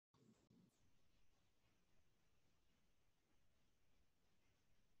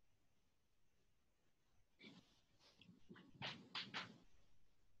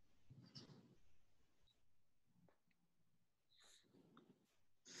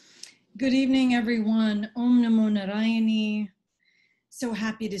Good evening, everyone. Om Namo Narayani. So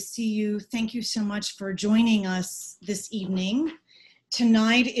happy to see you. Thank you so much for joining us this evening.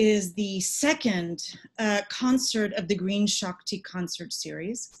 Tonight is the second concert of the Green Shakti concert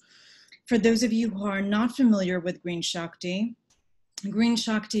series. For those of you who are not familiar with Green Shakti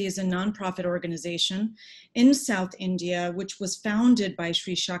is a nonprofit organization in South India, which was founded by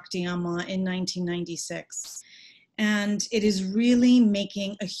Sri Shakti Amma in 1996. And it is really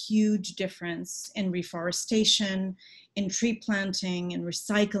making a huge difference in reforestation, in tree planting, and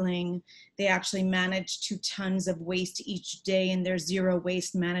recycling. They actually manage 2 tons of waste each day in their zero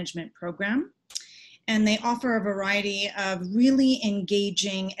waste management program. And they offer a variety of really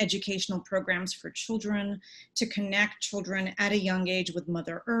engaging educational programs for children to connect children at a young age with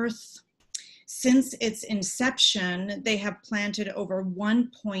Mother Earth. Since its inception, they have planted over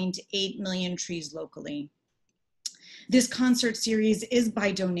 1.8 million trees locally. This concert series is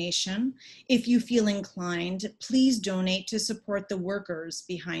by donation. If you feel inclined, please donate to support the workers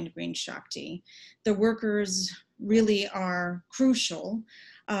behind Green Shakti. The workers really are crucial.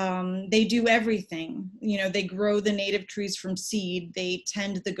 They do everything. You know, they grow the native trees from seed, they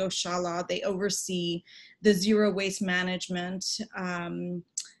tend the goshala, they oversee the zero waste management.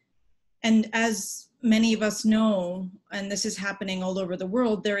 And as many of us know, and this is happening all over the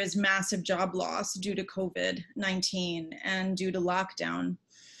world, there is massive job loss due to COVID-19 and due to lockdown.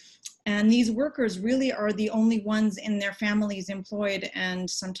 And these workers really are the only ones in their families employed, and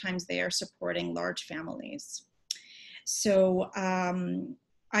sometimes they are supporting large families. So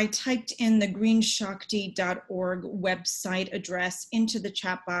I typed in the greenshakti.org website address into the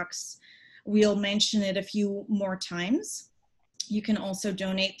chat box. We'll mention it a few more times. You can also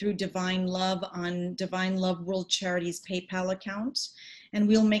donate through Divine Love on Divine Love World Charities PayPal account, and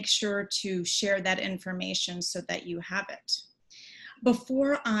we'll make sure to share that information so that you have it.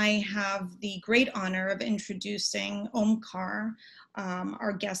 Before I have the great honor of introducing Omkar,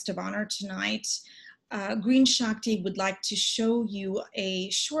 our guest of honor tonight, Green Shakti would like to show you a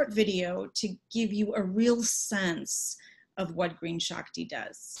short video to give you a real sense of what Green Shakti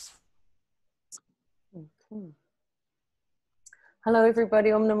does. Okay. Hello,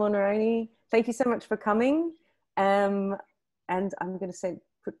 everybody. Om Namo Narayani. Thank you so much for coming. And I'm going to say,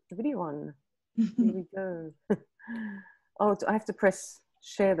 put the video on. Here we go. Oh, do I have to press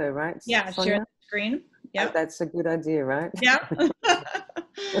share though, right? Yeah, Sonia? share the screen. Yeah, oh, that's a good idea, right? Yeah.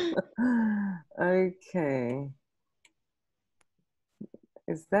 Okay.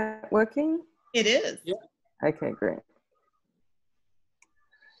 Is that working? It is. Yeah. Okay, great.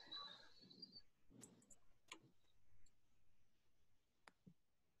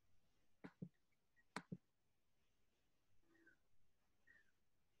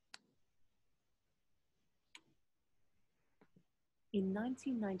 In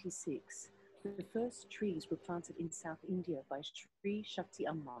 1996, the first trees were planted in South India by Sri Shakti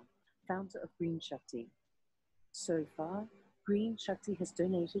Amma, founder of Green Shakti. So far, Green Shakti has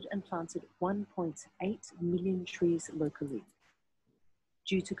donated and planted 1.8 million trees locally.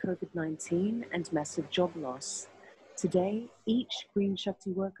 Due to COVID-19 and massive job loss, today each Green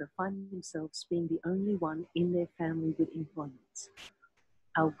Shakti worker finds themselves being the only one in their family with employment.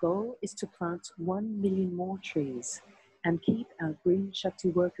 Our goal is to plant 1 million more trees and keep our Green Shakti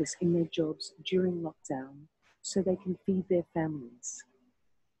workers in their jobs during lockdown so they can feed their families.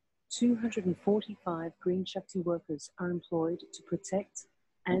 245 Green Shakti workers are employed to protect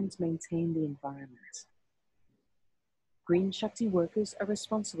and maintain the environment. Green Shakti workers are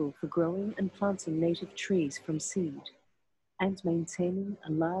responsible for growing and planting native trees from seed and maintaining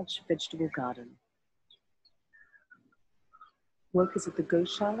a large vegetable garden. Workers at the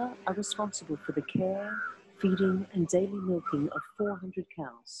Goshala are responsible for the care, feeding and daily milking of 400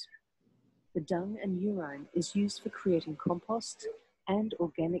 cows. The dung and urine is used for creating compost and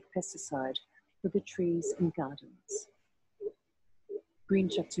organic pesticide for the trees and gardens. Green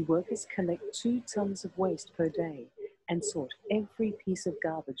Shakti workers collect 2 tons of waste per day and sort every piece of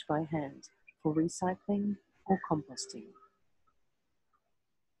garbage by hand for recycling or composting.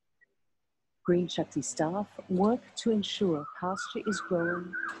 Green Shakti staff work to ensure pasture is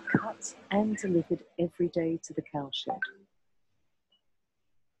grown, cut and delivered every day to the cowshed.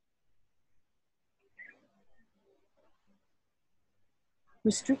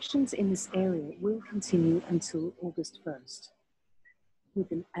 Restrictions in this area will continue until August 1st.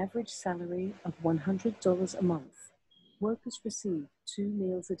 With an average salary of $100 a month, workers receive 2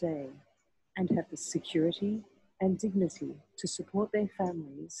 meals a day and have the security and dignity to support their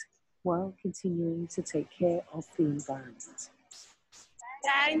families while continuing to take care of the environment.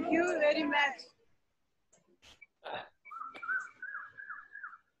 Thank you very much.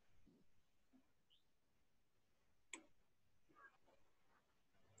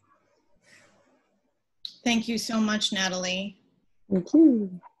 Thank you so much, Natalie. Thank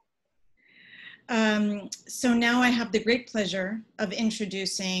you. So now I have the great pleasure of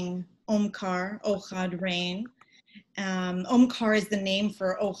introducing Omkar, Ohad Rain. Omkar is the name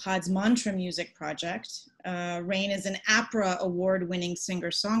for Ohad's mantra music project. Rain is an APRA award-winning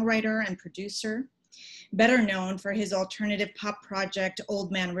singer-songwriter and producer, better known for his alternative pop project, Old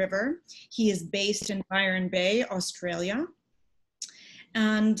Man River. He is based in Byron Bay, Australia.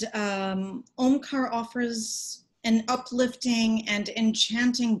 And Omkar offers an uplifting and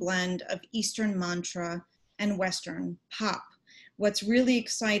enchanting blend of Eastern mantra and Western pop. What's really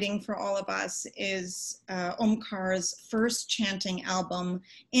exciting for all of us is Omkar's first chanting album,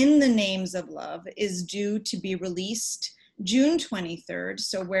 In the Names of Love, is due to be released June 23rd.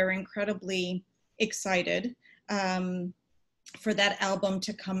 So we're incredibly excited for that album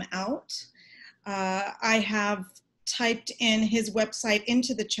to come out. I have typed in his website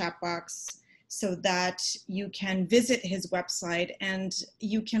into the chat box so that you can visit his website, and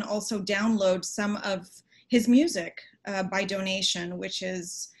you can also download some of his music by donation, which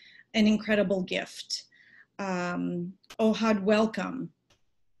is an incredible gift. Ohad, welcome.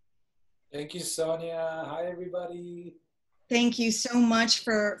 Thank you, Sonia. Hi, everybody. Thank you so much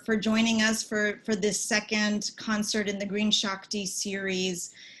for joining us for this second concert in the Green Shakti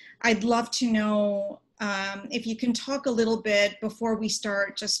series. I'd love to know if you can talk a little bit before we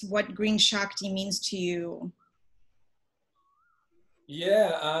start, just what Green Shakti means to you.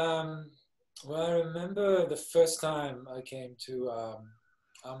 Yeah, well, I remember the first time I came to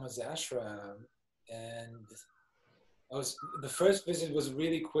Amma's ashram, and the first visit was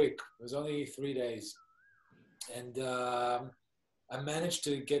really quick. It was only 3 days. And I managed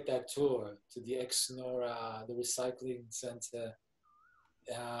to get that tour to the ex-Nora, the recycling center.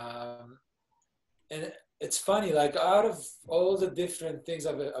 And it's funny, like out of all the different things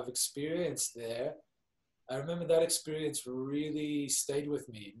I've experienced there, I remember that experience really stayed with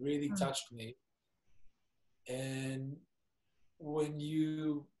me, really touched me. And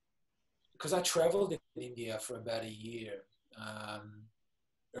because I traveled in India for about a year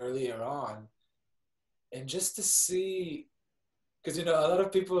earlier on, and just to see, because a lot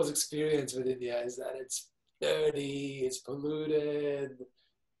of people's experience with India is that it's dirty, it's polluted.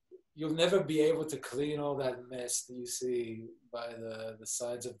 You'll never be able to clean all that mess that you see by the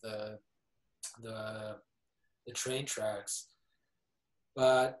sides of the train tracks.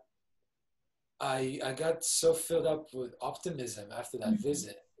 But I got so filled up with optimism after that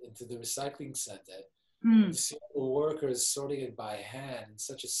visit into the recycling center. To see all the workers sorting it by hand in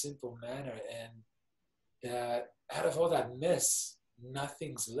such a simple manner, and that out of all that mess,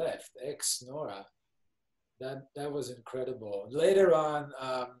 nothing's left. Ex-Nora. That was incredible. Later on,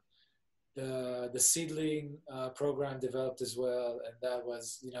 the seedling program developed as well, and that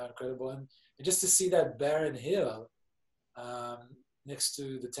was incredible. And just to see that barren hill next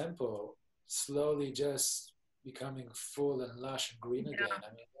to the temple slowly just becoming full and lush and green again.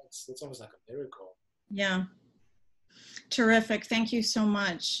 I mean, that's almost like a miracle. Yeah, terrific. Thank you so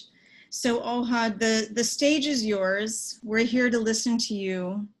much. So Ohad, the stage is yours. We're here to listen to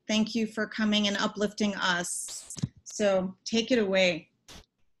you. Thank you for coming and uplifting us. So take it away.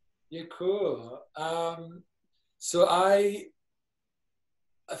 Yeah, cool. So I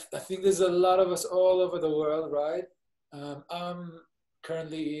think there's a lot of us all over the world, right? I'm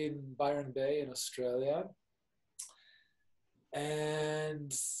currently in Byron Bay in Australia.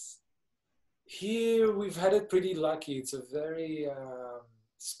 And here we've had it pretty lucky. It's a very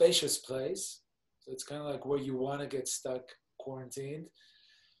spacious place. So it's kind of like where you want to get stuck quarantined.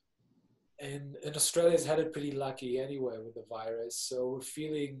 And Australia's had it pretty lucky anyway with the virus. So we're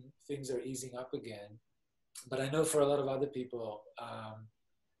feeling things are easing up again. But I know for a lot of other people,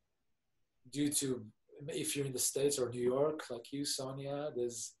 due to, if you're in the States or New York, like you, Sonia,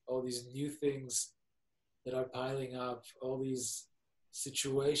 there's all these new things that are piling up, all these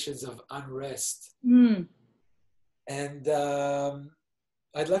situations of unrest. And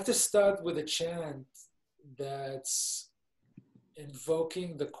I'd like to start with a chant that's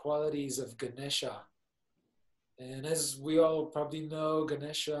invoking the qualities of Ganesha. And as we all probably know,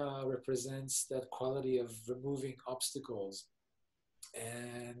 Ganesha represents that quality of removing obstacles.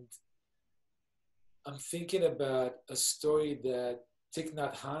 And I'm thinking about a story that Thich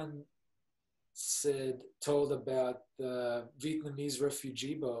Nhat Hanh told about the Vietnamese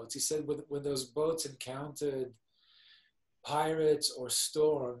refugee boats. He said when those boats encountered pirates or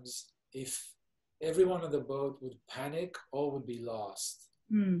storms, if everyone on the boat would panic, all would be lost.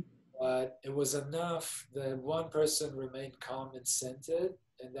 But it was enough that one person remained calm and centered,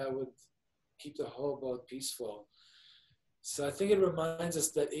 and that would keep the whole boat peaceful.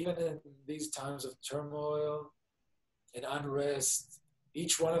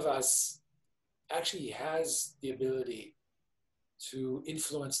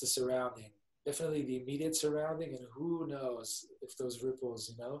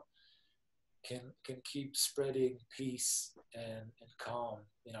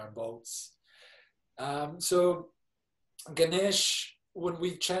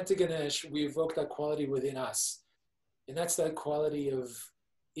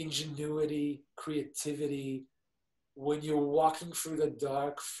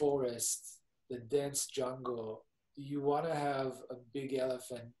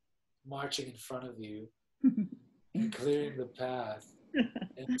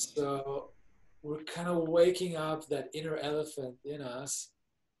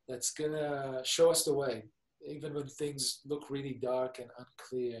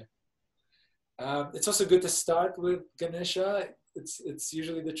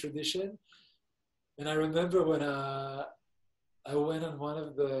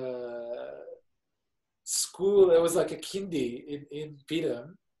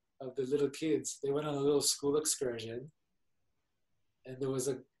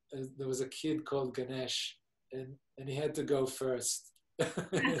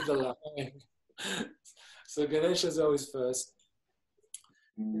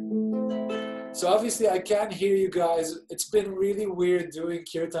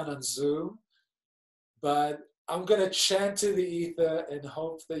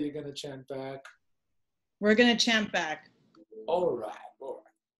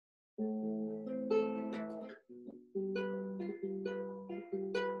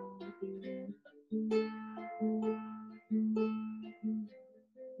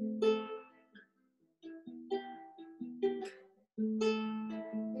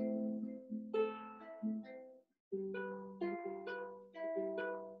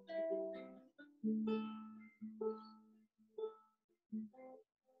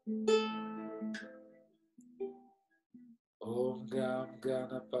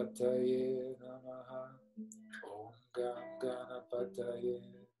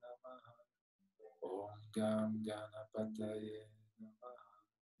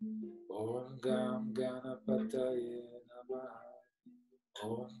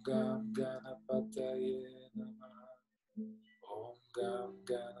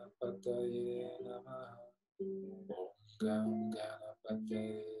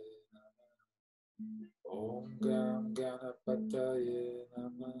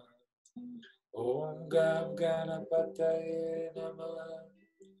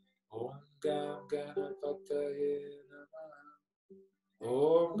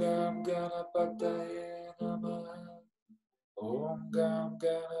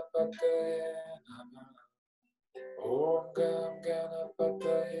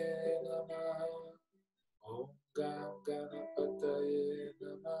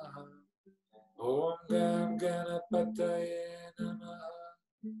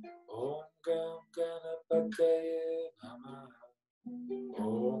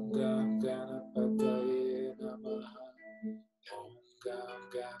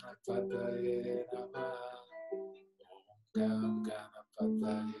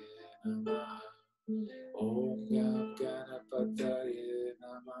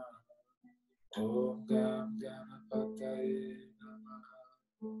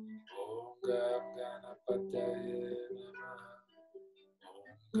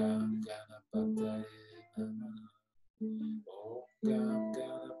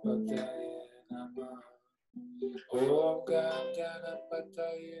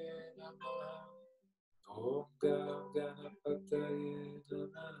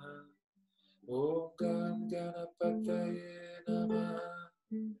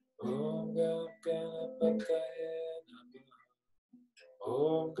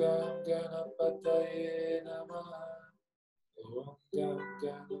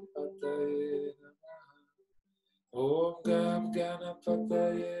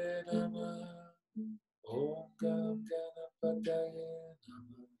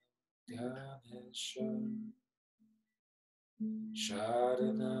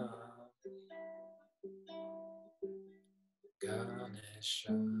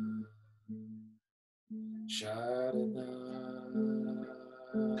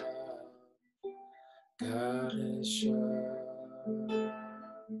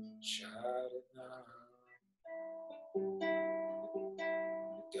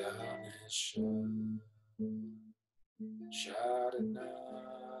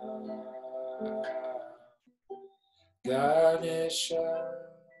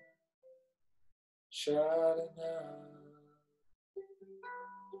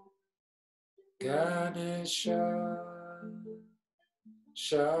 Ganesha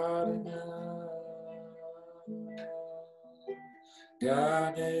Sharana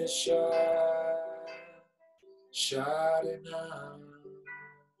Ganesha Sharana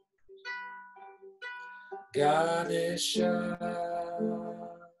Ganesha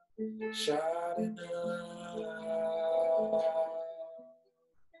Sharana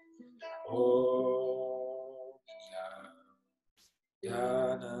Om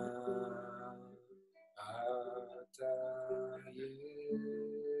Gana Ataye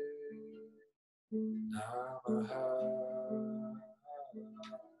Namaha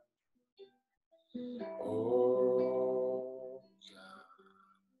Om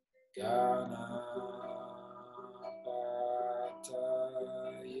Gana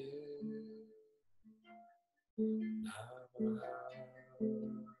Ataye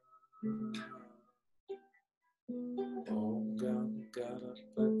Om Gam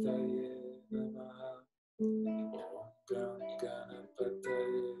Ganapataye Namaha. Om Gam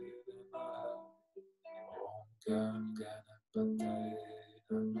Ganapataye Namaha. Om Gam Ganapataye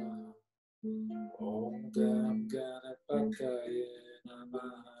Namaha. Om Gam Ganapataye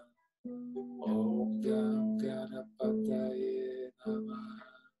Namaha. Om Gam Ganapataye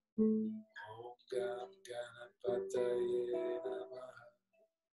Namaha. Om Gam Ganapataye Namaha.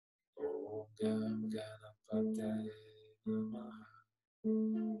 Om Gam Ganapataye Namaha.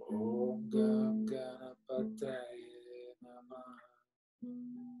 Om Gam Ganapataye Namaha.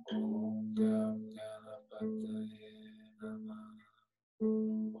 Om Gam Ganapataye Namaha.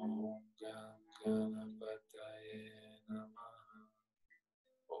 Om Gam Ganapataye Namaha.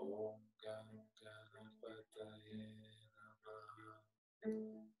 Om Gam Ganapataye Namaha.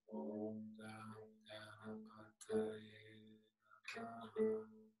 Om Gam Ganapataye Namaha.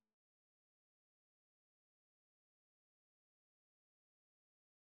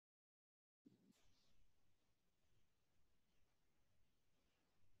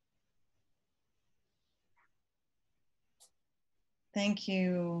 Thank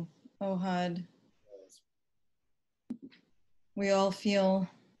you, Ohad. We all feel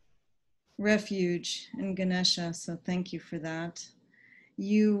refuge in Ganesha, so thank you for that.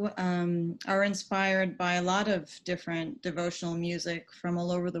 You are inspired by a lot of different devotional music from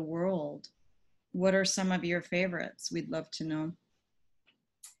all over the world. What are some of your favorites? We'd love to know.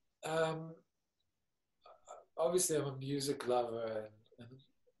 Obviously, I'm a music lover, and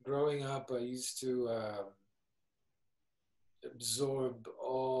growing up, I used to absorb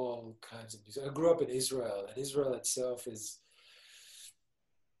all kinds of music. I grew up in Israel, and Israel itself is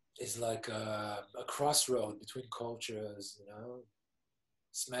like a crossroad between cultures, you know,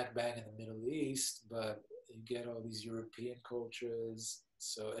 smack bang in the Middle East, but you get all these European cultures.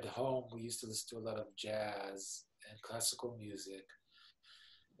 So at home, we used to listen to a lot of jazz and classical music.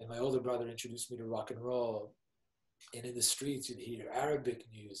 And my older brother introduced me to rock and roll. And in the streets, you'd hear Arabic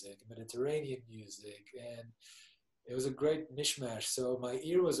music, Mediterranean music, and it was a great mishmash. So my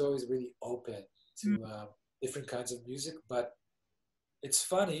ear was always really open to different kinds of music. But it's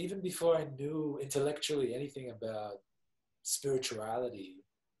funny, even before I knew intellectually anything about spirituality,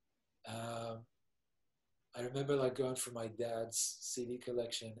 I remember like going for my dad's CD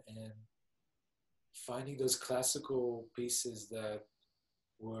collection and finding those classical pieces that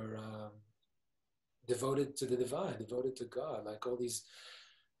were devoted to the divine, devoted to God, like all these.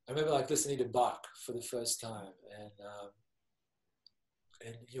 I remember like listening to Bach for the first time, and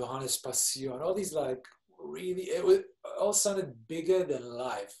Johannes Passion, all these like really, it all sounded bigger than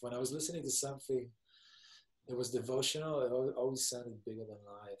life. When I was listening to something that was devotional, it always sounded bigger than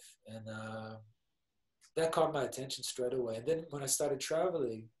life, and that caught my attention straight away. And then when I started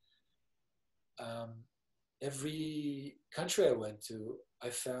traveling, every country I went to,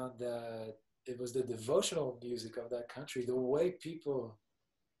 I found that it was the devotional music of that country, the way people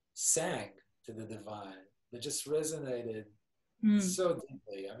sang to the divine, that just resonated so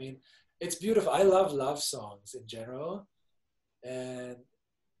deeply. I mean, it's beautiful. I love songs in general. And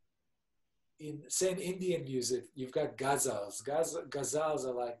in Indian music, you've got ghazals. Ghazals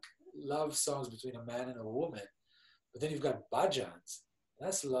are like love songs between a man and a woman. But then you've got bhajans.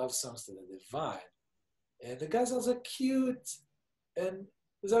 That's love songs to the divine. And the ghazals are cute. And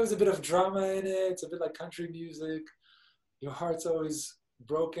there's always a bit of drama in it. It's a bit like country music. Your heart's always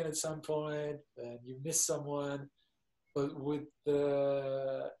broken at some point and you miss someone. But with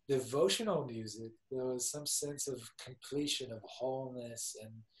the devotional music, there was some sense of completion, of wholeness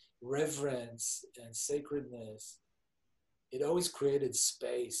and reverence and sacredness. It always created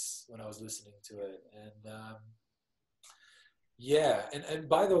space when I was listening to it. And yeah, and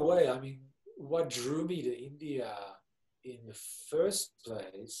by the way, I mean, what drew me to India in the first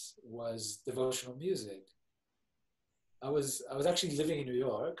place was devotional music. I was actually living in New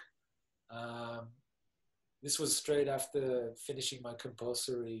York. This was straight after finishing my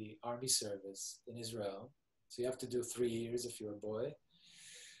compulsory army service in Israel. So you have to do 3 years if you're a boy.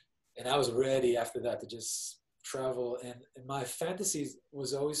 And I was ready after that to just travel. And my fantasy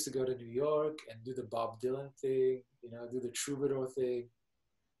was always to go to New York and do the Bob Dylan thing, you know, do the troubadour thing.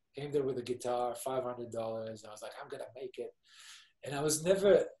 Came there with a guitar, $500. I was like, I'm going to make it. And I was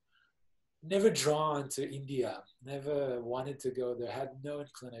never drawn to India, never wanted to go there, had no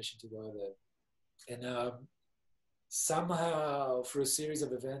inclination to go there. And somehow, through a series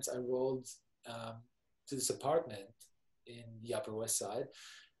of events, I rolled to this apartment in the Upper West Side.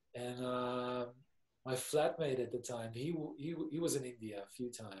 And my flatmate at the time, he was in India a few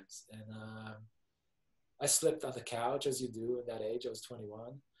times. And I slept on the couch, as you do at that age. I was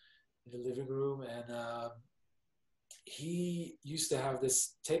 21, in the living room. And he used to have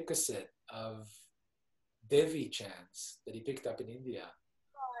this tape cassette of Devi chants that he picked up in India.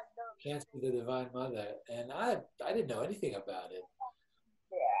 Chants to the Divine Mother, and I didn't know anything about it.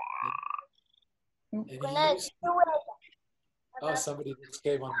 And he used to, oh, somebody just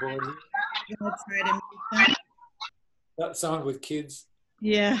came on board here. Someone with kids.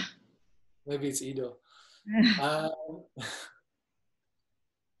 Yeah. Maybe it's Ido.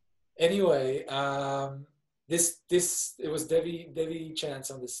 Anyway, it was Devi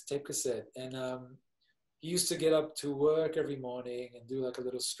chants on this tape cassette, and he used to get up to work every morning and do like a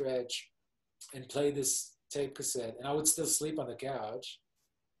little stretch and play this tape cassette. And I would still sleep on the couch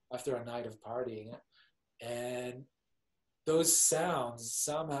after a night of partying. And those sounds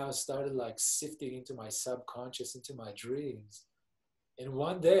somehow started like sifting into my subconscious, into my dreams. And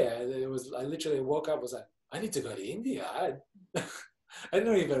one day I literally woke up, was like, I need to go to India. I don't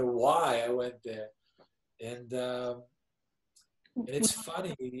know even why I went there. And it's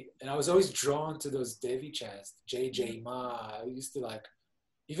funny, and I was always drawn to those Devi chants, J Ma. I used to like,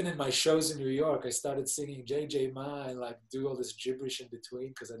 even in my shows in New York, I started singing J Ma and like do all this gibberish in between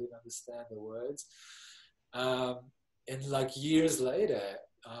because I didn't understand the words. And like years later,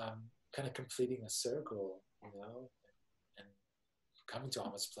 kind of completing a circle, you know, and coming to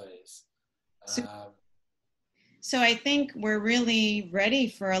Amma's place. So I think we're really ready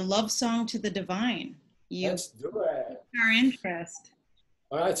for a love song to the divine. Let's do it. Our interest.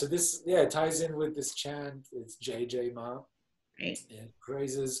 All right, so this, yeah, it ties in with this chant. It's J Ma. Right. And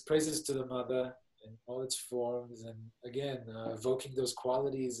praises to the mother in all its forms. And again, evoking those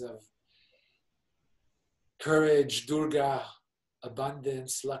qualities of courage, Durga,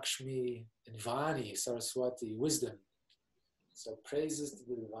 abundance, Lakshmi, and Vani, Saraswati, wisdom. So praises to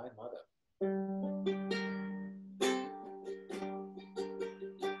the Divine Mother.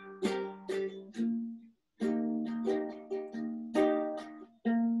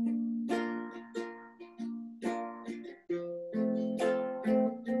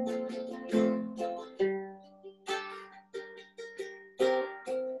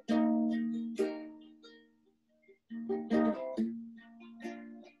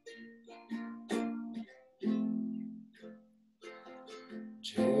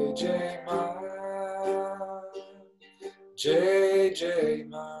 Jai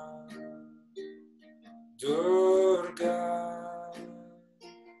Ma, Durga,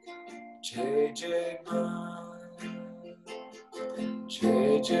 Jai Ma,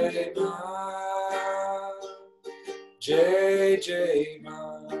 Jai Ma, Jai Ma,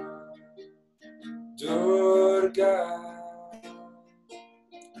 Durga,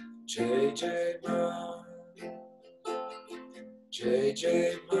 Jai Ma, Jai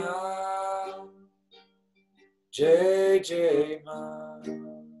Ma, Jai Ma,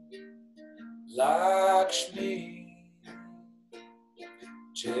 Lakshmi,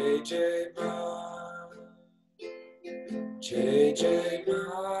 Jai Ma, Jai Ma,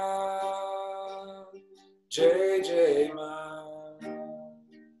 Jai Ma,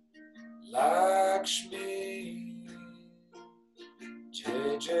 Lakshmi,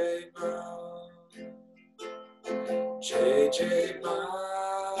 Jai Ma, Jai Ma,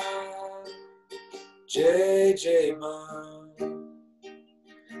 Jai Ma,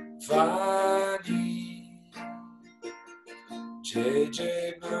 Vani,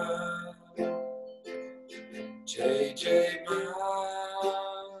 Jai Ma, Jai Ma,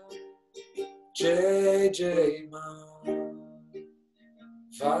 Jai Ma,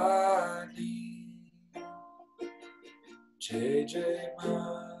 Vani, Jai Ma.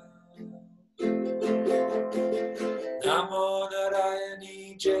 Namo Narayani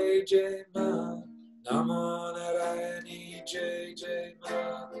Jai Ma, Namo Narayani Jai Ma,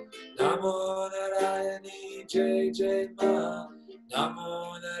 Namo Narayani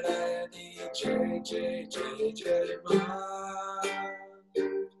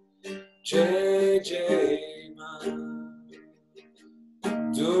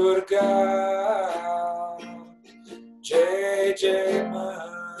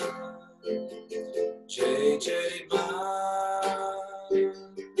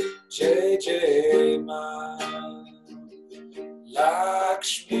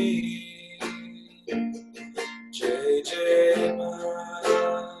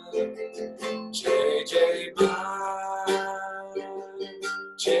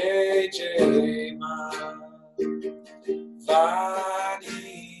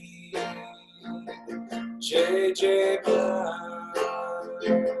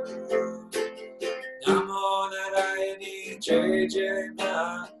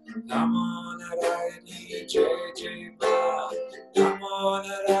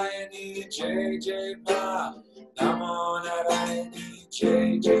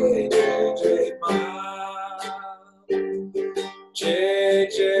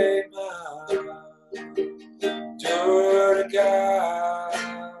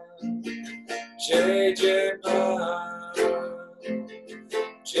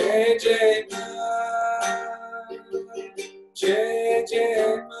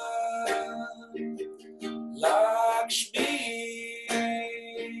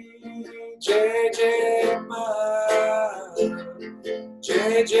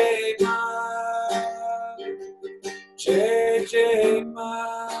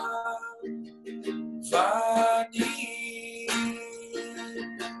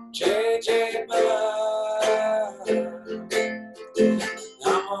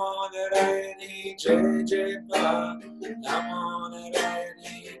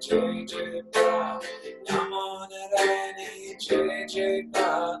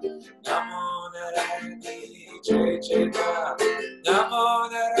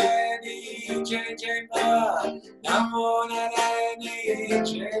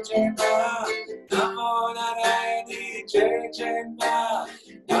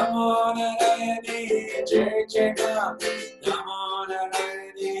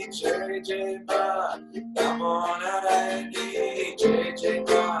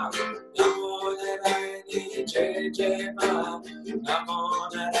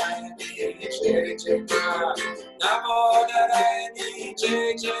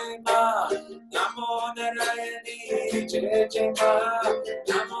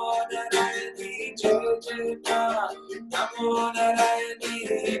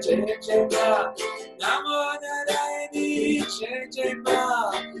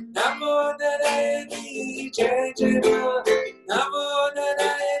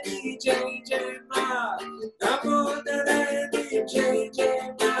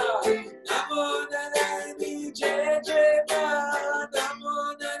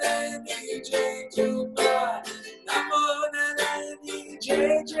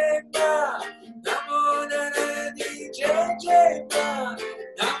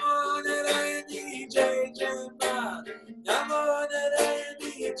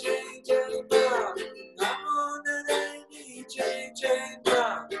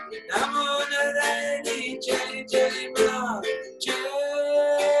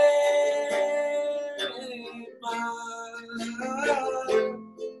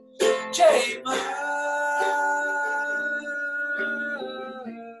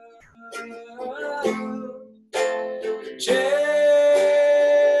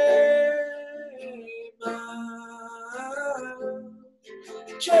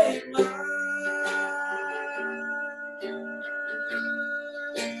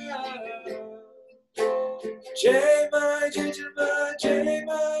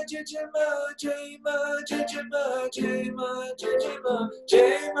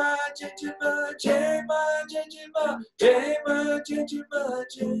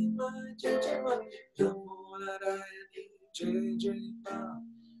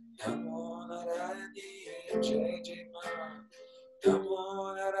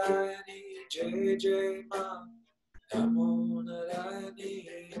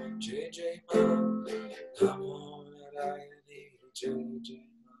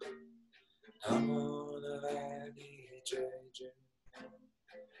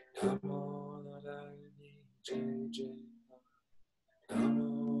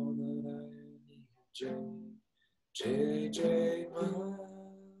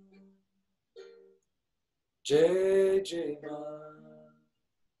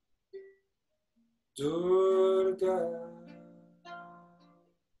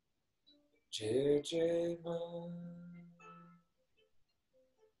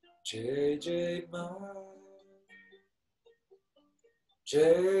Jai Jai Ma,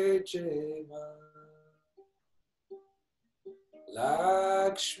 Jai Jai Ma,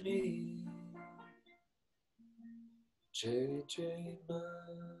 Lakshmi, Jai Jai Ma,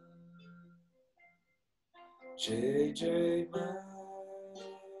 Jai Jai Ma,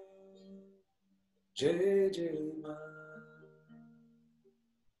 Jai Jai Ma,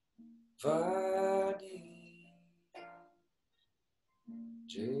 Vani,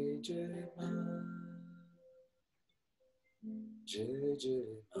 Jai Jai Ma, Jai Jai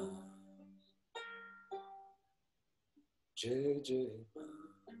Ma, Jai Jai Ma,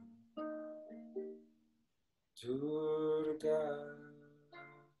 Durga,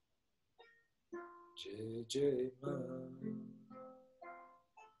 Jai Jai Ma,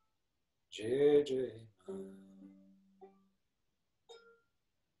 Jai Jai Ma,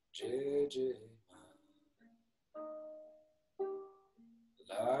 Jai Jai Ma,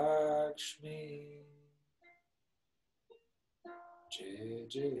 Lakshmi, Jai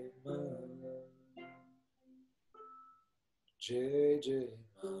Jai Ma, Jai Jai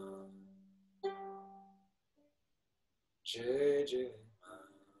Ma, Jai Jai Ma,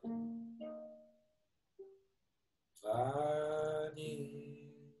 Vani,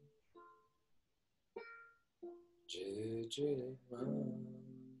 Jai Jai Ma.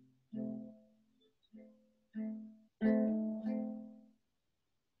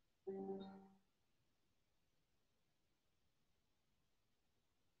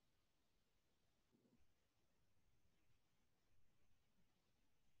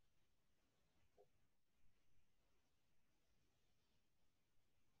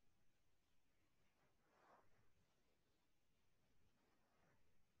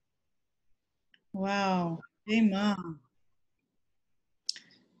 Wow. Hey, Ma.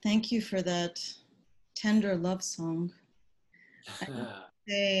 Thank you for that tender love song.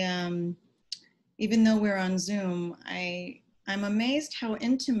 They, even though we're on Zoom, I'm amazed how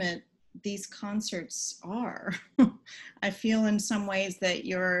intimate these concerts are. I feel in some ways that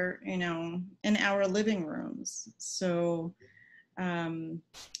you're, in our living rooms. So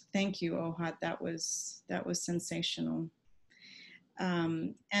thank you, Ohad. That was sensational.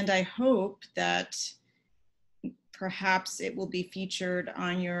 And I hope that perhaps it will be featured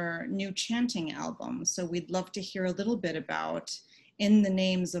on your new chanting album. So we'd love to hear a little bit about In the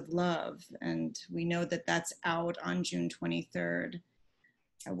Names of Love. And we know that that's out on June 23rd.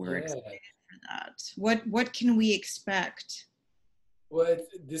 We're excited for that. What can we expect? Well,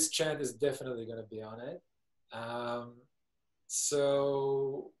 this chant is definitely going to be on it.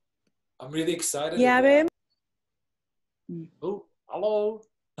 So I'm really excited. Yeah, babe. Oh, hello.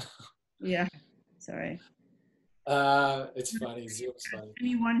 Yeah, sorry. It's funny. Zoom's funny.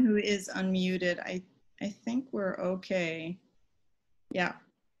 Anyone who is unmuted, I think we're okay. Yeah.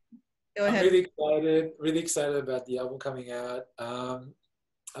 Go ahead. I'm really excited about the album coming out.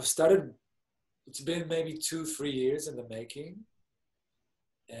 It's been maybe 2-3 years in the making,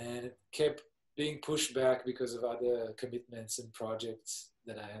 and it kept being pushed back because of other commitments and projects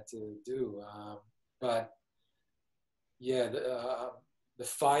that I had to do. But yeah, the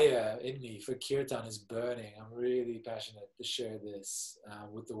fire in me for Kirtan is burning. I'm really passionate to share this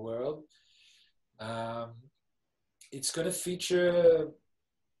with the world. It's going to feature,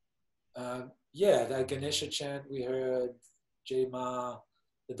 that Ganesha chant we heard, Jai Ma,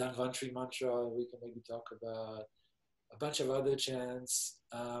 the Dhanvantri mantra we can maybe talk about, a bunch of other chants.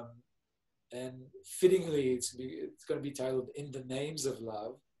 And fittingly, it's going to be titled In the Names of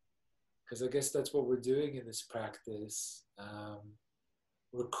Love, because I guess that's what we're doing in this practice.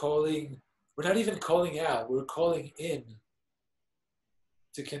 We're not even calling out, we're calling in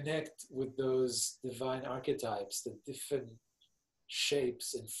to connect with those divine archetypes, the different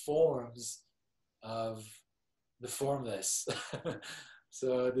shapes and forms of the formless.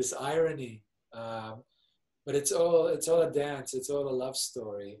 So this irony, but it's all a dance, it's all a love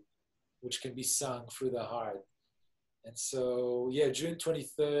story, which can be sung through the heart. And so, June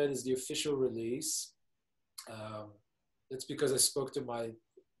 23rd is the official release. That's because I spoke to my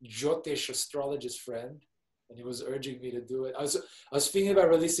Jyotish astrologist friend, and he was urging me to do it. I was thinking about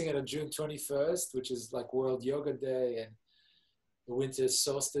releasing it on June 21st, which is like World Yoga Day and the winter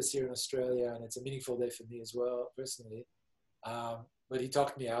solstice here in Australia, and it's a meaningful day for me as well, personally. But he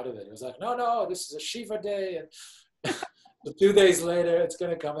talked me out of it. He was like, no, this is a Shiva day, and so 2 days later, it's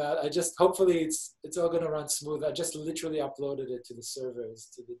going to come out. Hopefully it's all going to run smooth. I just literally uploaded it to the servers,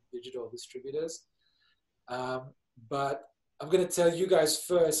 to the digital distributors. But I'm going to tell you guys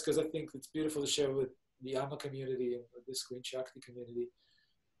first, because I think it's beautiful to share with the Alma community and with the Queen Shakti community,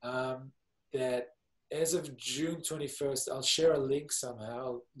 that as of June 21st, I'll share a link somehow.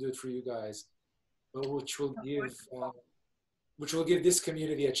 I'll do it for you guys, but which will give this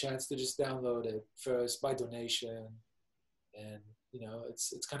community a chance to just download it first by donation, and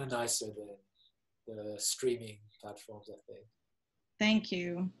it's kind of nicer than the streaming platforms, I think. Thank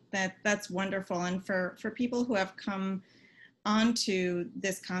you. That's wonderful. And for people who have come onto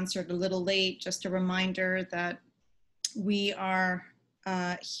this concert a little late, just a reminder that we are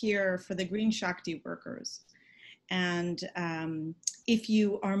here for the Green Shakti workers. And if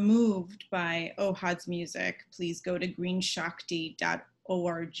you are moved by Ohad's music, please go to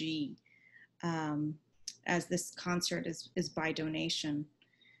greenshakti.org, as this concert is by donation.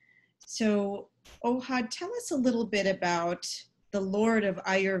 So Ohad, tell us a little bit about the Lord of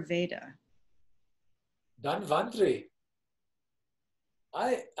Ayurveda. Dhanvantri.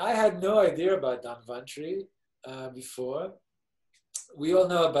 I had no idea about Dhanvantri before. We all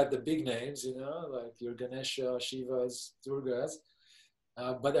know about the big names, like your Ganesha, Shivas, Durgas.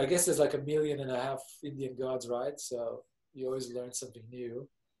 But I guess there's like 1.5 million Indian gods, right? So you always learn something new.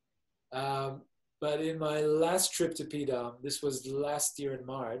 But in my last trip to Pidam, this was last year in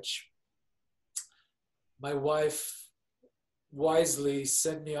March, my wife wisely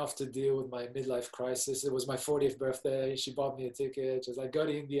sent me off to deal with my midlife crisis. It was my 40th birthday. She bought me a ticket. She was like, go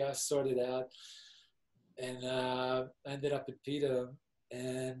to India, sort it out. And I ended up at Pidam.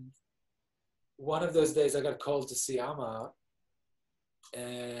 And one of those days I got called to see Amma.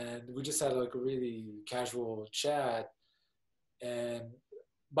 And we just had like a really casual chat. And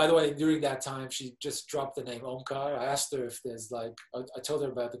by the way, during that time, she just dropped the name Omkar. I asked her if there's I told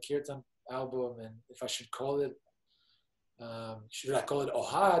her about the Kirtan album and if I should call it, should I call it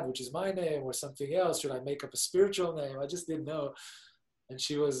Ohad, which is my name, or something else? Should I make up a spiritual name? I just didn't know. And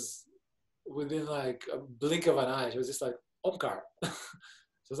she was, within like a blink of an eye, she was just like, Omkar. So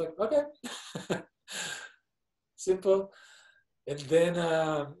I was like, okay. Simple. And then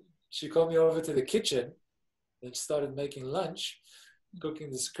she called me over to the kitchen and started making lunch, cooking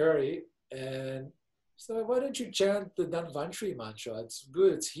this curry. And so why don't you chant the Dhanvantri mantra? It's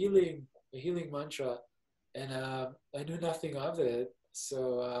good, it's healing, a healing mantra. And I knew nothing of it.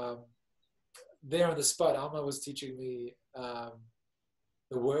 So there on the spot, Amma was teaching me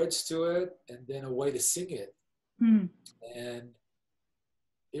the words to it and then a way to sing it. And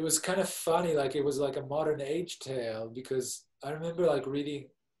it was kind of funny, like it was like a modern age tale, because I remember like reading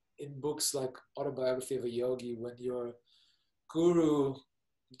in books like Autobiography of a Yogi, when your guru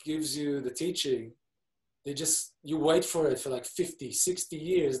gives you the teaching, you wait for it for like 50, 60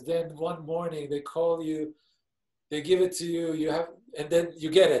 years. Then one morning they call you, they give it to you, and then you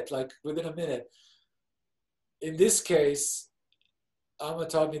get it like within a minute. In this case, Amma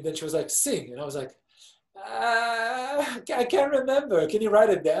taught me, then she was like, sing. And I was like, I can't remember. Can you write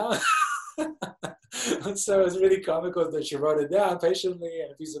it down? And so it was really comical that she wrote it down patiently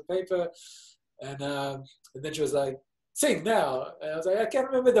on a piece of paper. And then she was like, sing now. And I was like, I can't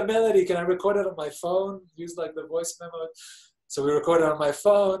remember the melody. Can I record it on my phone? Use like the voice memo. So we recorded on my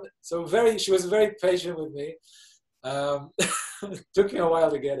phone. So she was very patient with me. It took me a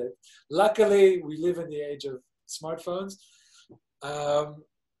while to get it. Luckily, we live in the age of smartphones.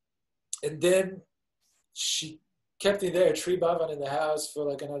 And then she kept me there, Tree Bhavan, in the house for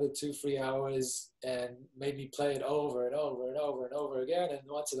like another 2-3 hours and made me play it over and over and over and over again. And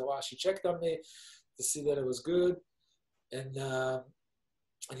once in a while, she checked on me to see that it was good. And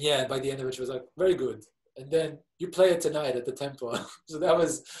yeah, by the end of it, she was like, very good. And then you play it tonight at the temple. So that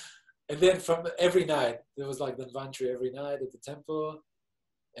was, and then from every night, there was like the Dhanvantri every night at the temple.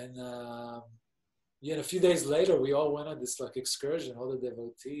 And yeah, and a few days later, we all went on this like excursion, all the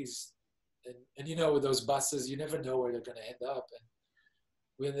devotees. And with those buses, you never know where they're going to end up. And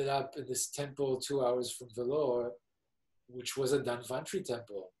we ended up in this temple 2 hours from Vellore, which was a Dhanvantri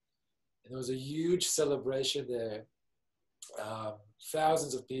temple. And there was a huge celebration there.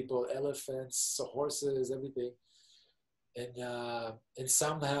 Thousands of people, elephants, horses, everything. And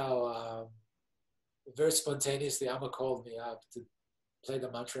somehow, very spontaneously, Amma called me up to play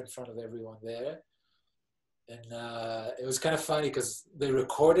the mantra in front of everyone there. And it was kind of funny because they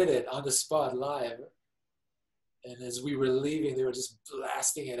recorded it on the spot live. And as we were leaving, they were just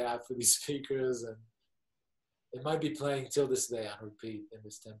blasting it out for these speakers. And it might be playing till this day on repeat in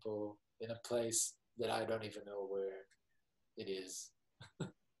this temple in a place that I don't even know where it is.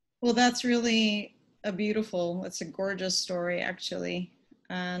 Well, that's really it's a gorgeous story, actually.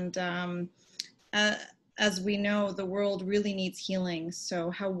 And as we know, the world really needs healing. So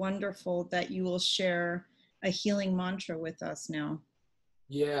how wonderful that you will share a healing mantra with us now.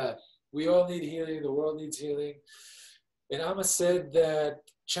 Yeah, we all need healing. The world needs healing. And Amma said that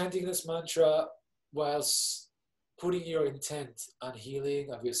chanting this mantra whilst putting your intent on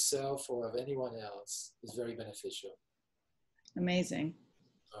healing of yourself or of anyone else is very beneficial. Amazing.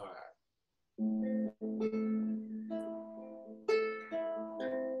 All right.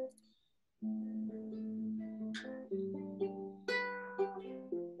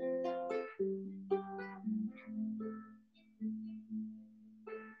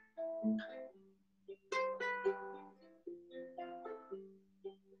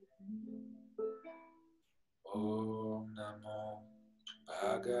 Om Namo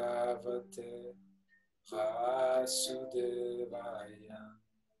Bhagavate Vasudevaya.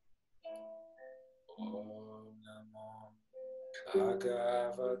 Om Namo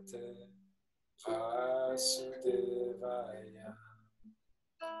Bhagavate Vasudevaya.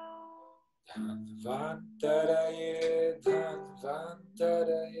 Dhanvantaraye,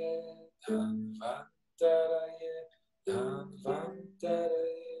 Dhanvantaraye, Dhanvantaraye,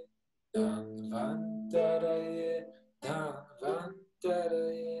 Dhanvantaraye, Dhanvantaraye,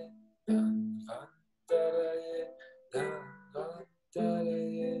 Dhanvantaraye, Dhanvantaraye,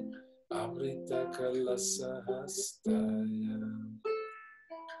 Dhanvantaraye, Amrita Kalasahastaya,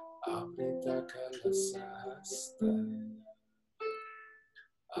 Amrita Kalasahastaya,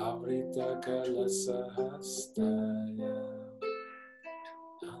 Amrita Kalasahastaya,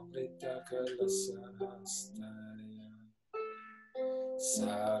 Amrita Kalasahastaya,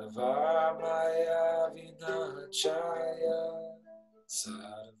 Sarvamaya Vinachaya,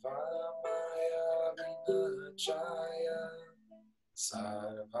 Sarvamaya Vinachaya,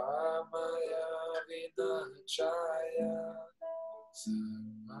 Sarvamaya Vinachaya,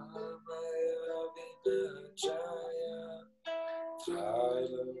 Sarvamaya Vinachaya,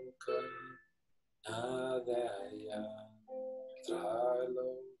 Triloka Nadaya,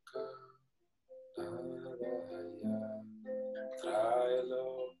 Triloka Nadaya,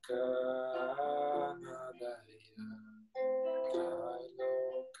 Triloka Nadaya,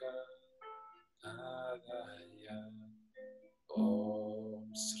 Triloka Nadaya. Om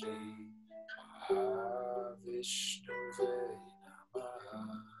Sri Mahavishnuve Namaha.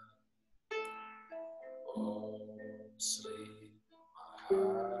 Om Sri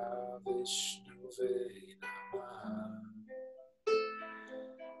Mahavishnuve Namaha.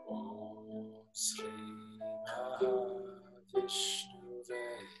 Om Sri Mahavishnuve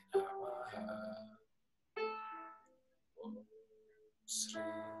Namaha. Om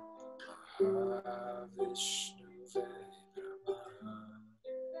Sri Mahavishnuve Namaha.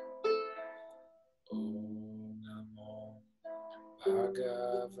 Om Namo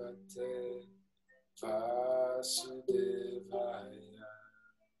Bhagavate Vasudevaya.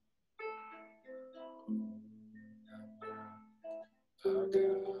 Om Namo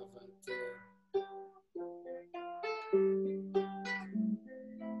Bhagavate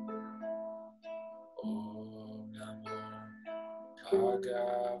Om Namo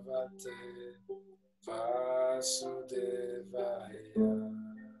Bhagavate Vasudevaya.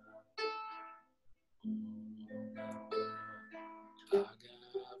 Om Namo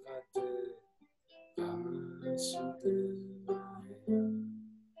Bhagavate Vasudevaya.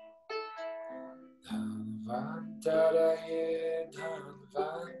 Dhanvantaraye,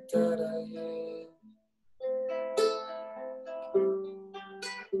 Dhanvantaraye,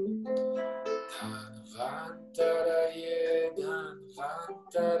 Dhanvantaraye,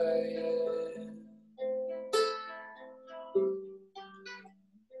 Dhanvantaraye,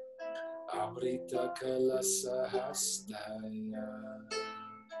 Amrita Kalasahastaya,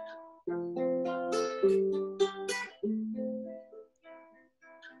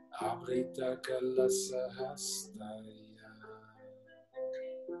 Amrita Kalasahastaya,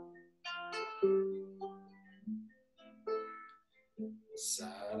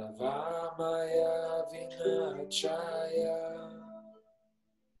 Sarvamaya Vinachaya,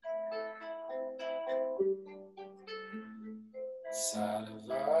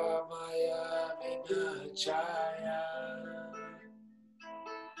 Sarvamaya Vinachaya,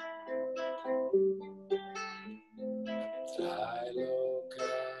 Triloka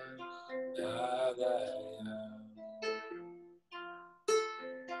Nadaya,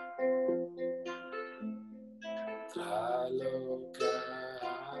 Triloka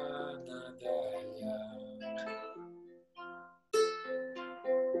Nadaya.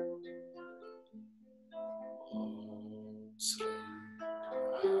 Om Sri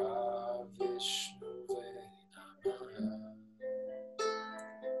Mahavishnuve Namaha.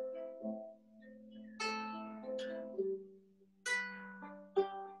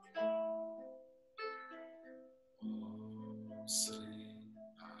 Om Sri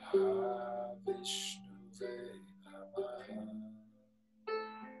Mahavishnuve Namaha.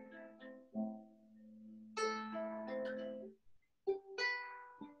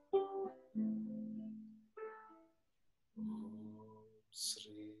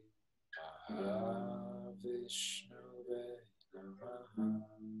 Vishnave Namaha.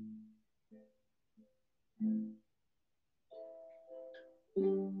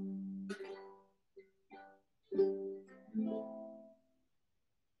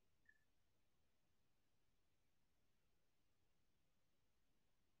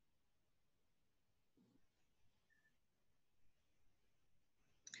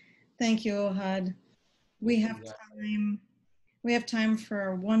 Thank you, Ohad. We have time. We have time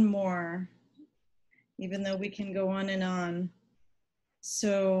for one more, even though we can go on and on.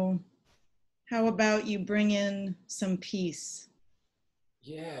 So how about you bring in some peace?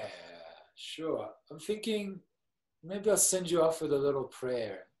 Yeah, sure. I'm thinking maybe I'll send you off with a little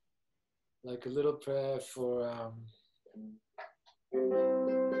prayer, like a little prayer for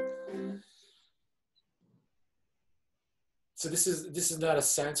so this is not a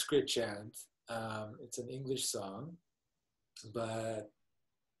Sanskrit chant. It's an English song, but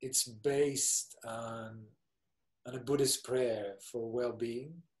it's based on a Buddhist prayer for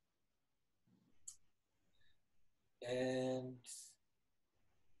well-being. And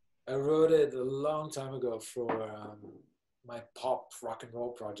I wrote it a long time ago for my pop rock and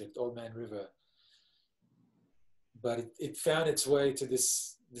roll project, Old Man River. But it found its way to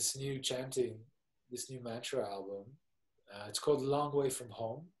this new chanting, this new mantra album. It's called Long Way From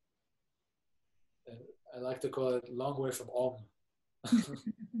Home. And I like to call it Long Way From Om.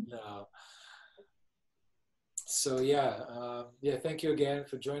 No. So yeah, thank you again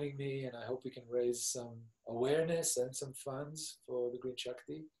for joining me, and I hope we can raise some awareness and some funds for the Green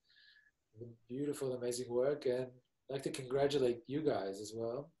Shakti. Beautiful, amazing work, and I'd like to congratulate you guys as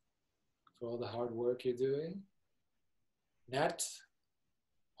well for all the hard work you're doing. Nat,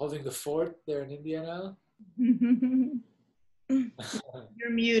 holding the fort there in India now.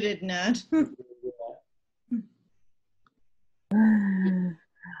 You're muted, Nat.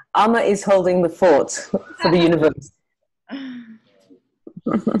 Amma is holding the fort for the universe.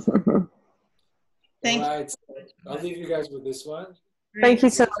 Thank right, I'll leave you guys with this one. Thank you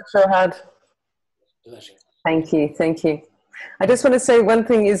so much, Ohad. Pleasure. Thank you, thank you. I just want to say one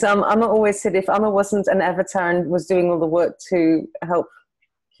thing is Amma always said if Amma wasn't an avatar and was doing all the work to help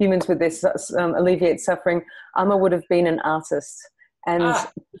humans with this, alleviate suffering, Amma would have been an artist. And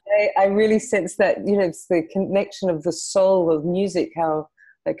today I really sense that, it's the connection of the soul of music, how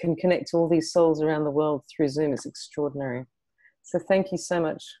that can connect all these souls around the world through Zoom. It's extraordinary. So thank you so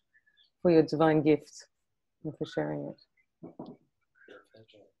much for your divine gift and for sharing it.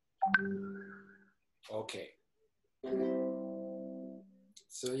 Okay.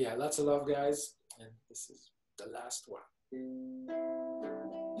 So yeah, lots of love, guys. And this is the last one.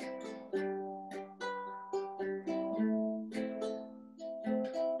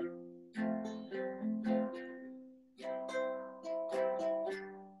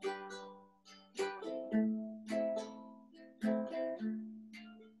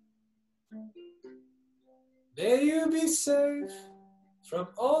 May you be safe from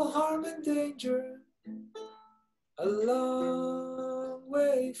all harm and danger, a long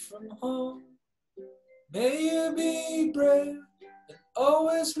way from home. May you be brave and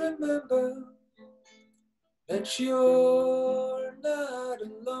always remember that you're not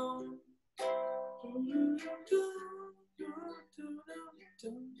alone.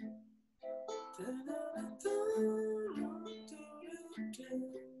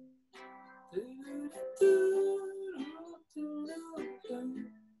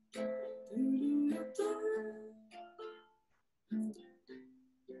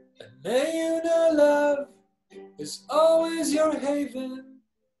 And may you know love is always your haven,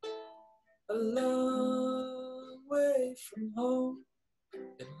 a long way from home.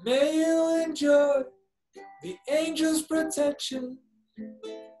 And may you enjoy the angel's protection,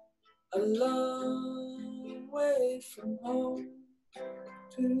 a long way from home.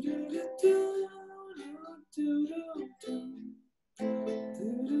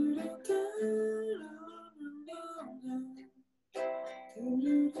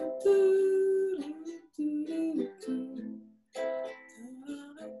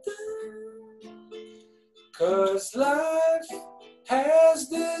 Cause life has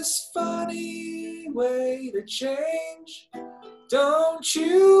this funny way to change. Don't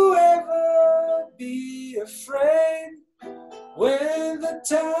you ever be afraid when the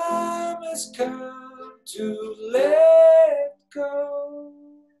time has come to let go.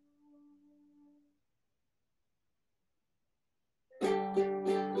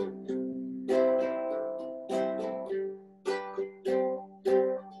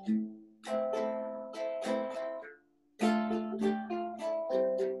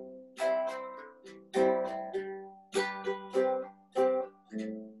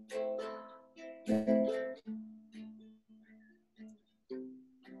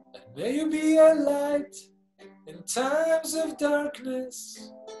 be a light in times of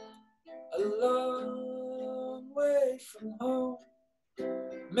darkness, a long way from home.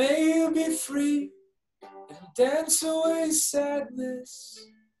 May you be free and dance away sadness,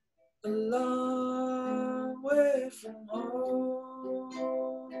 a long way from home.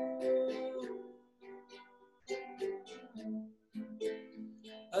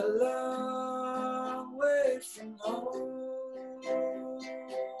 A long way from home.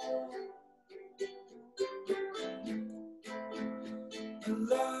 A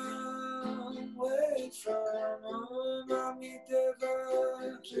long way from home. Mami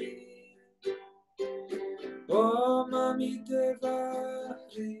Devari. Oh, Mami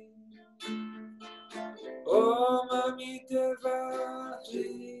Devari. Oh, Mami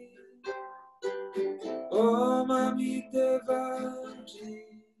Devari. Oh, Mami Devari.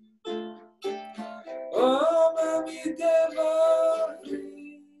 Oh, Mami Devari.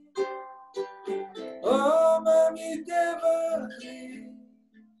 Oh, Mami Devari.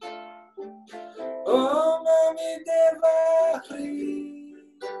 Oh, Mami Devari.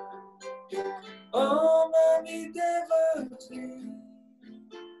 Oh, Mami Devari.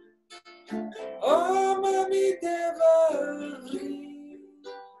 Oh, Mami Devari.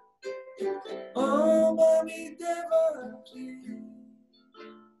 Oh, Mami Devari.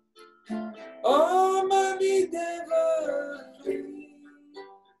 Oh, Mami Devari.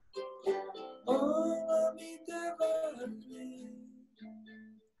 Oh, Mami Devari.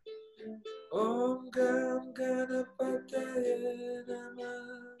 Om Gam Ganapataye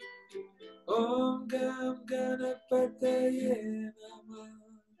Namah. Om Gam Ganapataye Namah.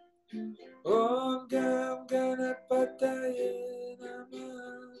 Om Gam Ganapataye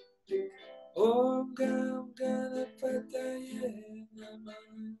Namah. Om Gam Ganapataye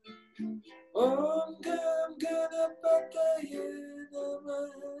Namah. Om Gam Ganapataye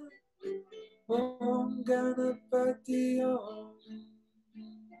Namah. Om Ganapati Om.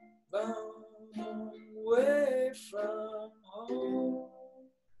 Long way from home.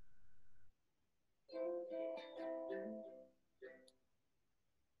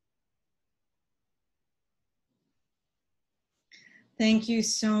 Thank you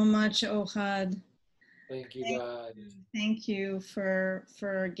so much, Ohad. Thank you, God. Thank you for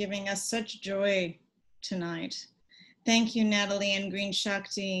giving us such joy tonight. Thank you, Natalie and Green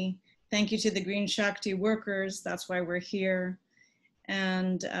Shakti. Thank you to the Green Shakti workers. That's why we're here.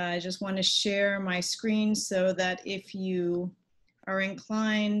 And I just want to share my screen so that if you are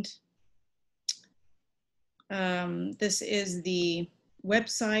inclined, this is the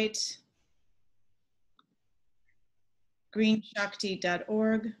website,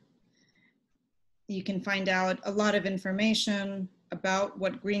 greenshakti.org. You can find out a lot of information about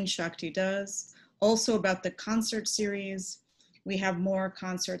what Green Shakti does, also about the concert series. We have more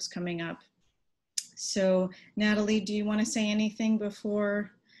concerts coming up. So Natalie, do you want to say anything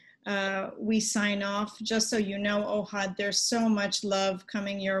before we sign off? Just so you know, Ohad, there's so much love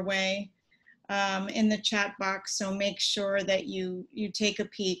coming your way in the chat box. So make sure that you take a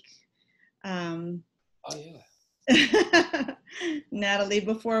peek. Oh, yeah. Natalie,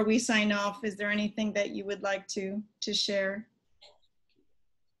 before we sign off, is there anything that you would like to share?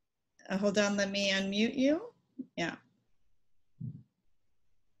 Hold on, let me unmute you. Yeah.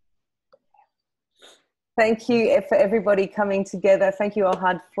 Thank you for everybody coming together. Thank you,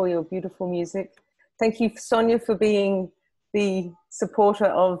 Ohad, for your beautiful music. Thank you, Sonia, for being the supporter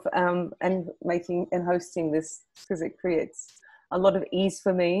of and making and hosting this, because it creates a lot of ease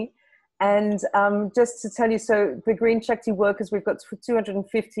for me. And just to tell you, so the Green Shakti workers, we've got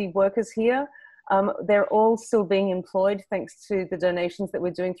 250 workers here. They're all still being employed thanks to the donations that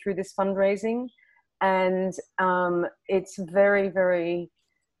we're doing through this fundraising. And it's very, very,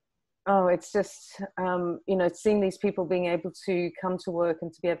 it's just, you know, seeing these people being able to come to work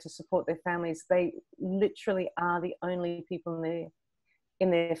and to be able to support their families. They literally are the only people in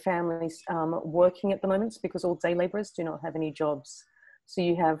their families working at the moment, because all day laborers do not have any jobs. So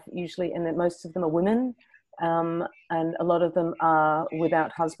you have usually, and most of them are women, and a lot of them are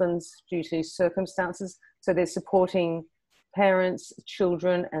without husbands due to circumstances. So they're supporting parents,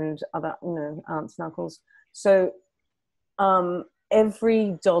 children, and other, you know, aunts and uncles. So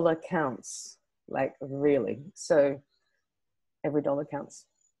every dollar counts, like really. So every dollar counts.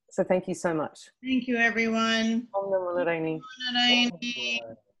 So thank you so much. Thank you, everyone.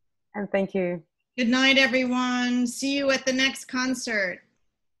 And thank you. Good night, everyone. See you at the next concert.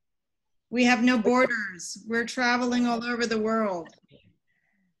 We have no borders. We're traveling all over the world.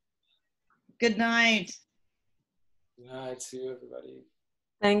 Good night. Good night. See you, everybody.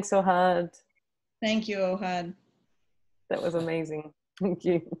 Thanks, Ohad. Thank you, Ohad. That was amazing. Thank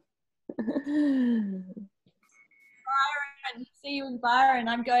you. Byron, see you in Byron.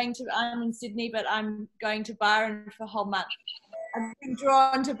 I'm in Sydney, but I'm going to Byron for a whole month. I've been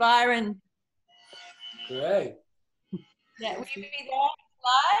drawn to Byron. Great. Yeah, will you be there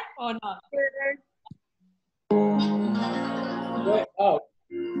live or not? Great. Oh.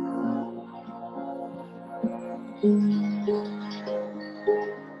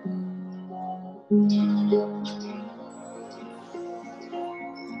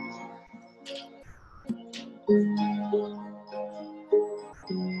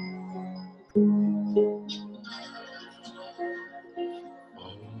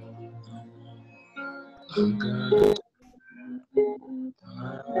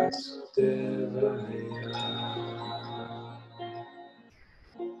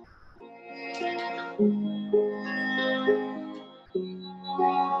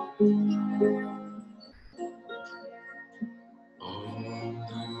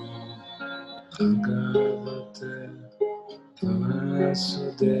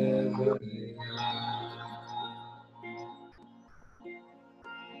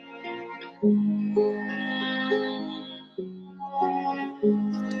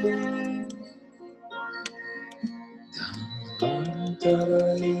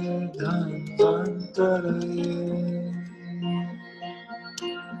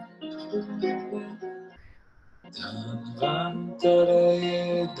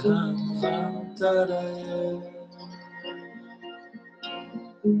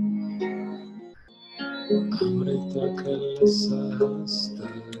 Amrita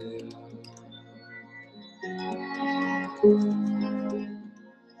Kalasahastaya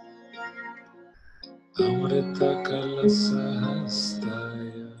Amrita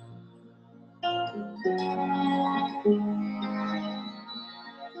Kalasahastaya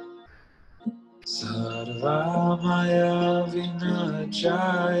Sarvamaya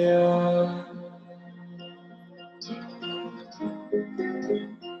Vinachaya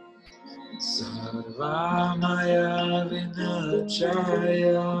Sarvamaya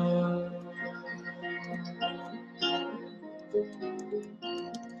Vinachaya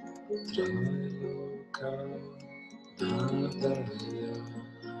Trailoka Nadaya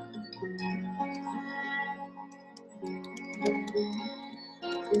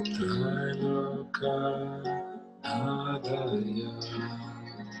Trailoka Nadaya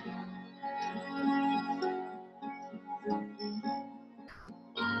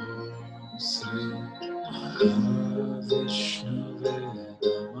Om Sri Mahavishnuve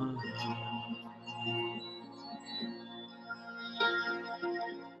Namaha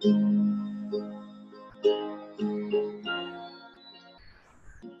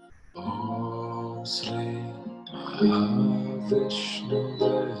Om Sri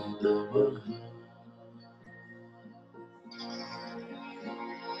Mahavishnuve Namaha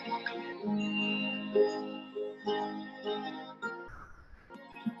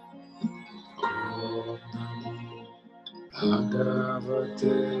Om Namo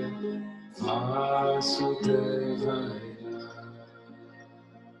Bhagavate Vasudevaya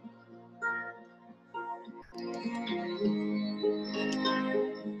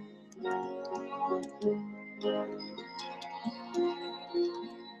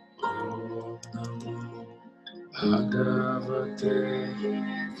Om Namo Bhagavate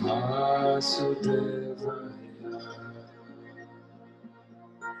Vasudevaya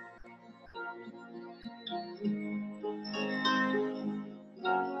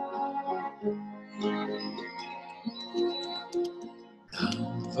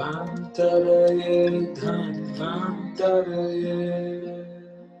Dhanvantaraye Dhanvantaraye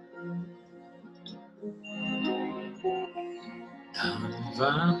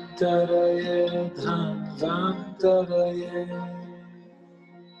Dhanvantaraye Dhanvantaraye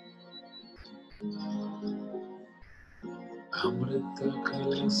Amrita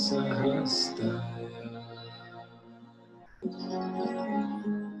Kalasahastaya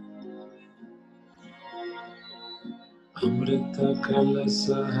Amrita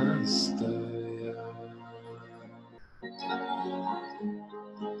Kalasahastaya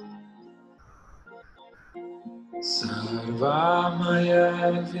Sarvamaya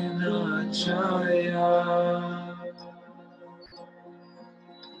Vinachaya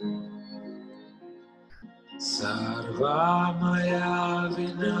Sarvamaya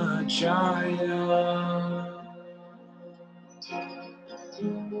Vinachaya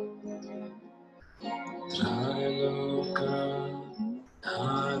Trailoka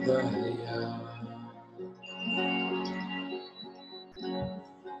Nadaya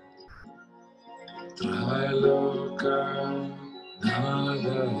Trailoka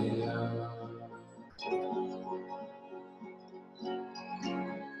Nadaya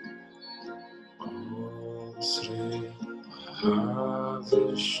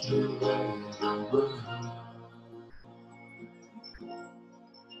Mahavishnuve Namaha.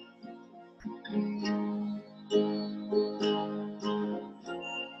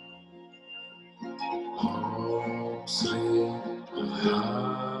 Om Sri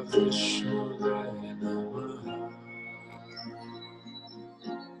Mahavishnuve Namaha.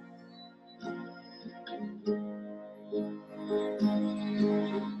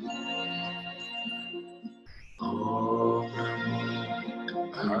 Om Namo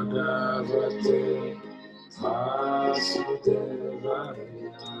Bhagavate Vasudevaya.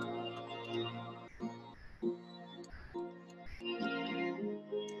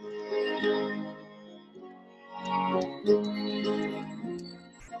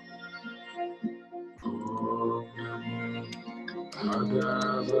 Om Namo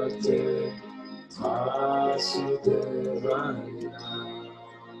Bhagavate Vasudevaya.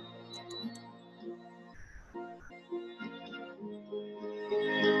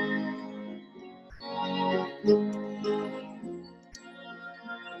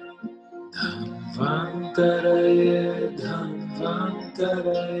 Dhanvantaraye,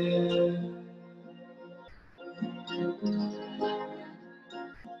 Dhanvantaraye,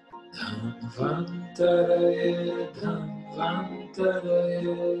 Dhanvantaraye,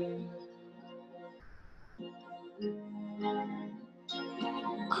 Dhanvantaraye,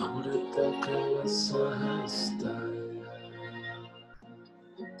 Amrita Kalasahastaya,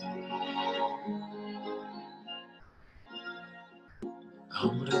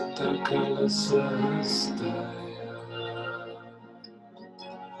 Amrita Kalasahastaya,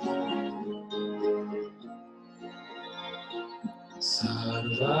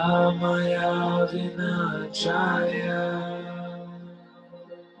 Sarvamaya Vinachaya,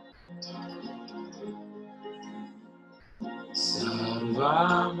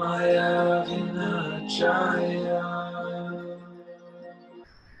 Sarvamaya Vinachaya,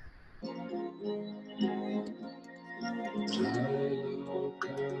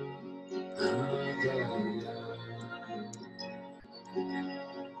 Trailoka Nadaya,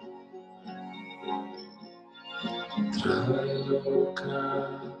 Trailoka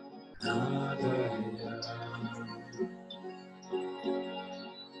Nadaya.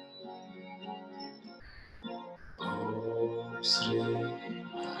 Om Sri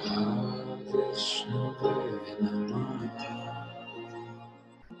Mahavishnuve Namaha.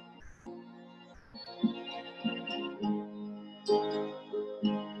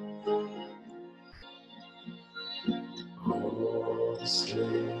 Om Sri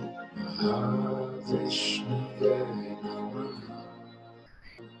Mahavishnuve Namaha.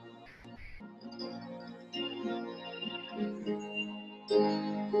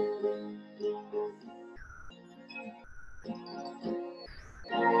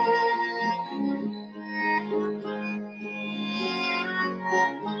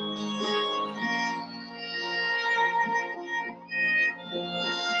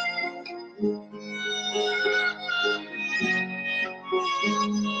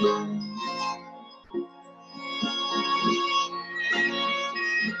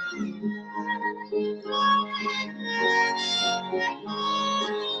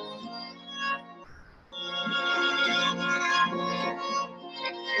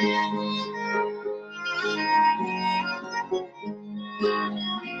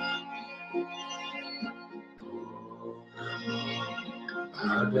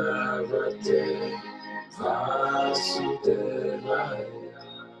 Bhagavate Vasudevaya.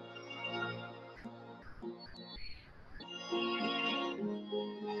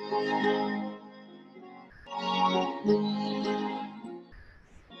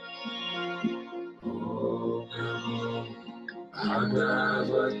 Om Namo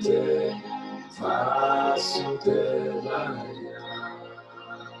Bhagavate Vasudevaya.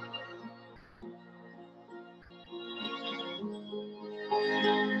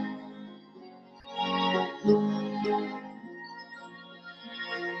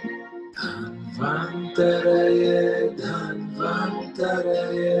 Dhanvantaraye,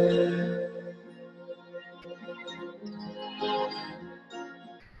 Dhanvantaraye,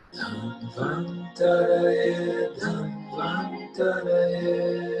 Dhanvantaraye, Dhanvantaraye,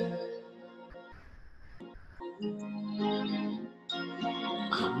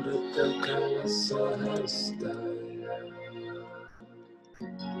 Amrita Kalasahastaya,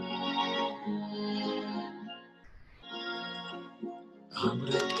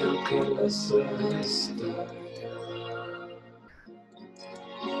 Amrita Kalasahastaya,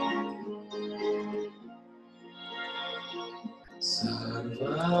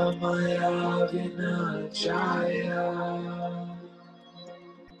 Sarvamaya Vinachaya,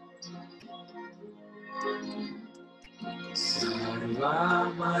 Sarvamaya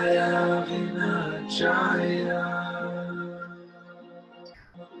Sarvamaya Vinachaya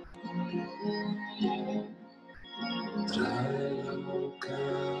Trailoka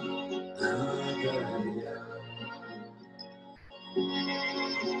Nagaya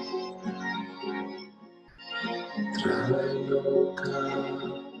Trailoka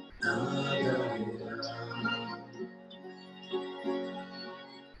Nagaya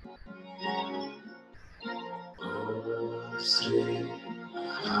Om Sri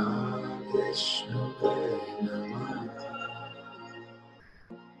Mahavishnuve Namaha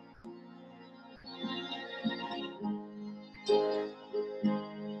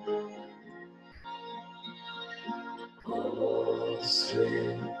Om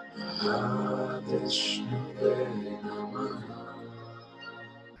Sri Mahavishnuve Namaha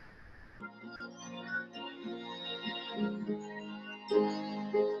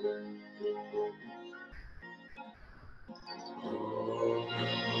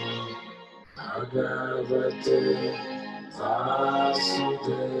Bhagavate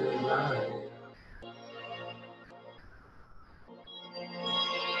Vasudevaya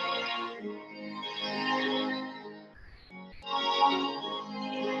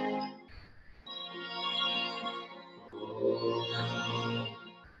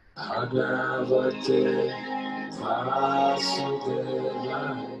Bhagavate Vasudevaya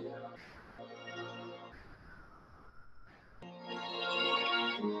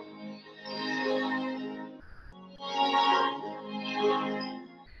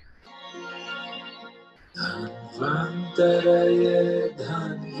Dhanvantaraye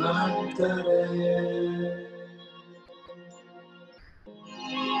Dhanvantaraye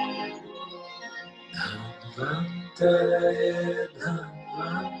Dhanvantaraye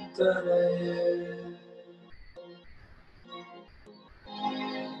Dhanvantaraye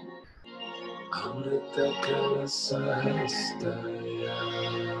Amrita Kalasahastaya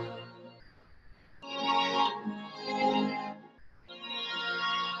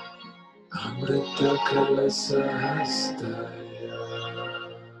Amrita Kalasahastaya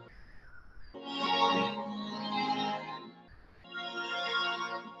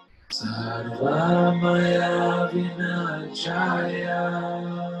Sarvamaya Vinachaya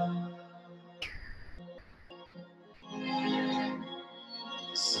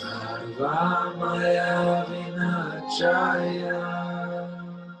Sarvamaya Vinachaya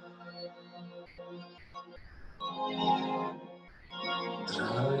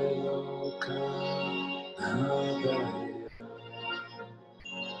Trailoka Nagaya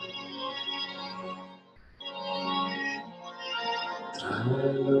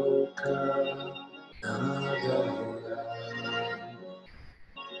Trailoka Nagaya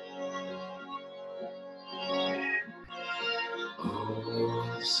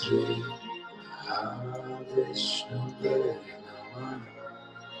Om Sri Mahavishnuve Namaha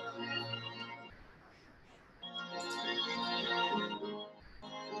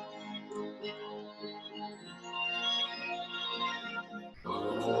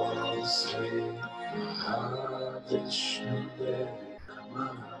Om Sri Mahavishnuve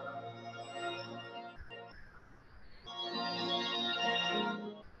Namaha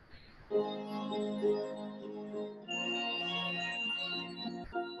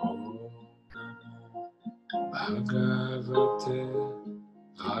Om Bhagavate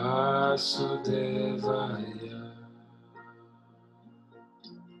Vasudevaya